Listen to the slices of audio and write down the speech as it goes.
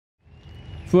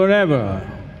Forever,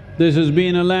 this has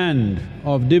been a land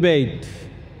of debate,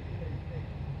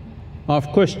 of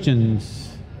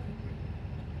questions,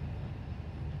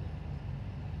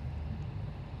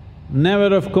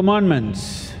 never of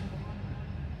commandments,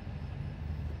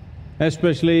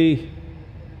 especially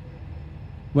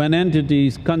when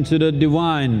entities considered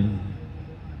divine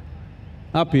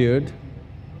appeared.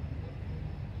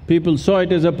 People saw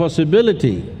it as a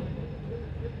possibility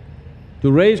to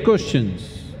raise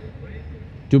questions,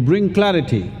 to bring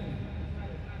clarity,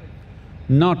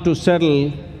 not to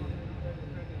settle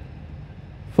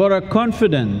for a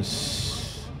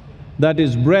confidence that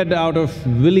is bred out of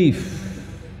belief.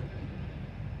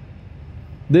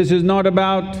 This is not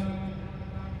about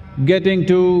getting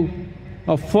to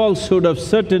a falsehood of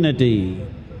certainty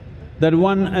that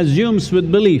one assumes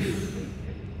with belief.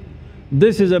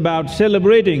 This is about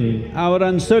celebrating our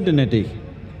uncertainty.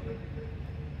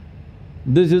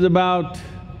 This is about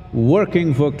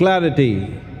working for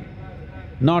clarity,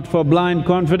 not for blind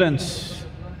confidence.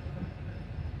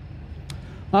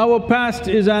 Our past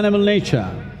is animal nature.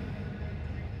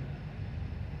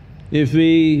 If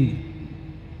we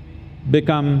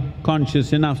become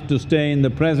conscious enough to stay in the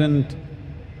present,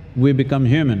 we become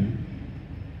human.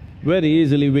 Very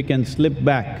easily we can slip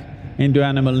back into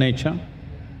animal nature.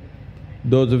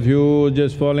 Those of you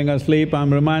just falling asleep,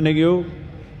 I'm reminding you,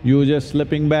 you just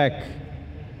slipping back.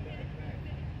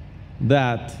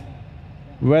 That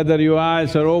whether your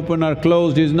eyes are open or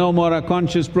closed is no more a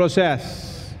conscious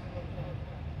process.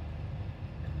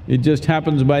 It just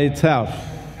happens by itself.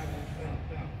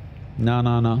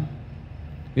 No.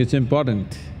 It's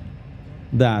important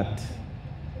that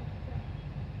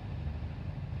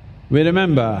we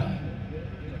remember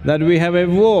that we have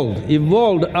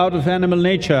evolved out of animal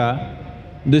nature.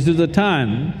 This is the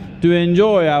time to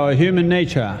enjoy our human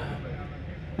nature,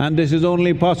 and this is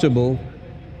only possible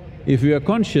if we are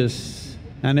conscious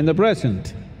and in the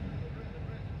present.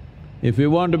 If we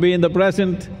want to be in the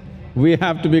present, we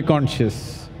have to be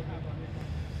conscious.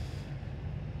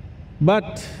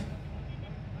 But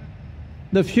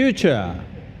the future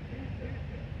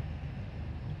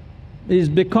is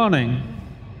beckoning.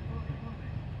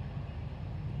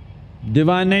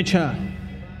 Divine nature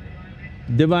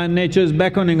is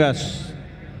beckoning us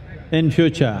in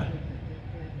future.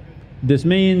 This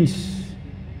means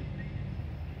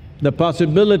the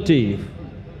possibility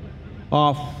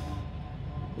of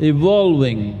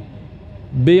evolving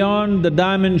beyond the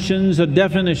dimensions or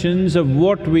definitions of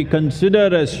what we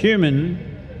consider as human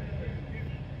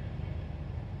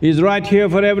is right here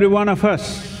for every one of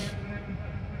us.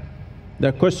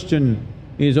 The question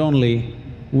is only,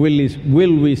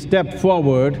 will we step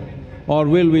forward or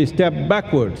will we step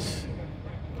backwards?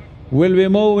 Will we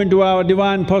move into our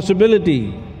divine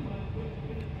possibility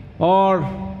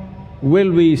or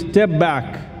will we step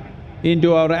back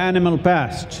into our animal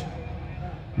past?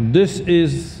 This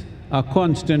is a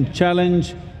constant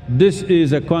challenge, this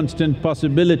is a constant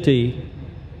possibility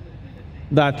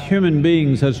that human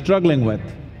beings are struggling with.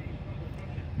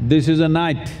 This is a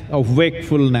night of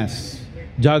wakefulness.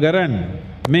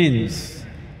 Jagaran means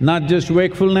not just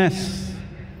wakefulness,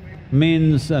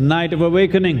 means a night of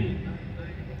awakening.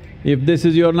 If this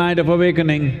is your night of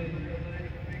awakening,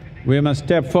 we must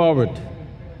step forward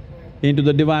into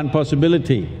the divine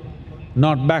possibility,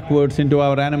 not backwards into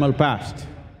our animal past.